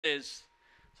There's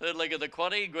third leg of the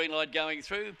quaddie, green light going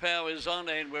through, power is on,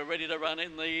 and we're ready to run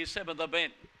in the 7th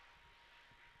event.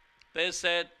 There's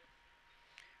that.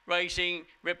 Racing,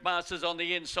 Rip Masters on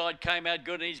the inside, came out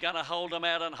good, and he's going to hold them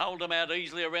out and hold them out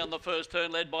easily around the first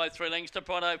turn, led by 3 lengths to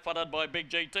Prado, followed by Big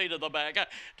GT to the back.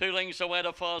 2 lengths away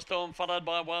to Firestorm, followed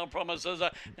by Wild Promises.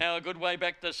 Now a good way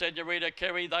back to Senorita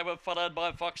Kerry. They were followed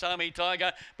by Fox Army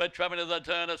Tiger, but travelling to the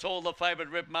turn, it's all the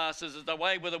favourite Rip Masters is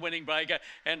away with a winning breaker,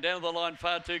 and down the line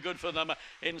far too good for them.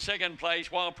 In second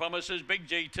place, Wild Promises, Big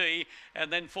GT,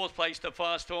 and then fourth place to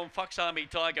Firestorm, Fox Army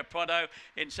Tiger, Prado.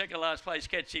 In second last place,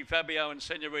 Ketchy Fabio and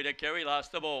Senorita Kerry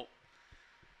last of all.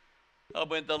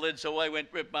 Up went the lids, away went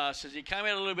Rip Masters. He came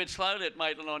out a little bit slow at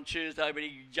Maitland on Tuesday, but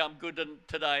he jumped good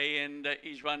today, and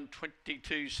he's run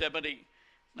 22.70.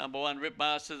 Number 1, Rip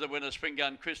Masters, the winner, Spring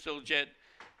Gun, Crystal Jet,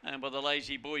 and by the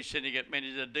Lazy Boy Syndicate,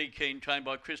 managed a D Keen, trained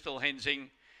by Crystal Hensing.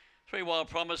 3 Wild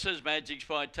Promises, Magic's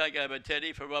Fight, Takeover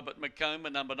Teddy for Robert McComb,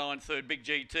 and number 9, third, Big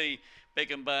GT,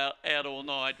 Beckenbauer out all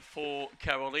night for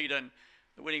Carol Eden.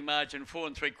 The winning margin 4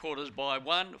 3/4 by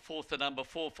 1. Fourth to number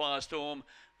 4, Firestorm.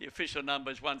 The official number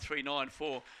is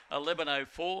 1394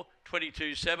 1104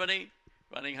 2270.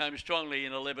 Running home strongly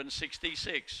in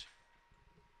 1166.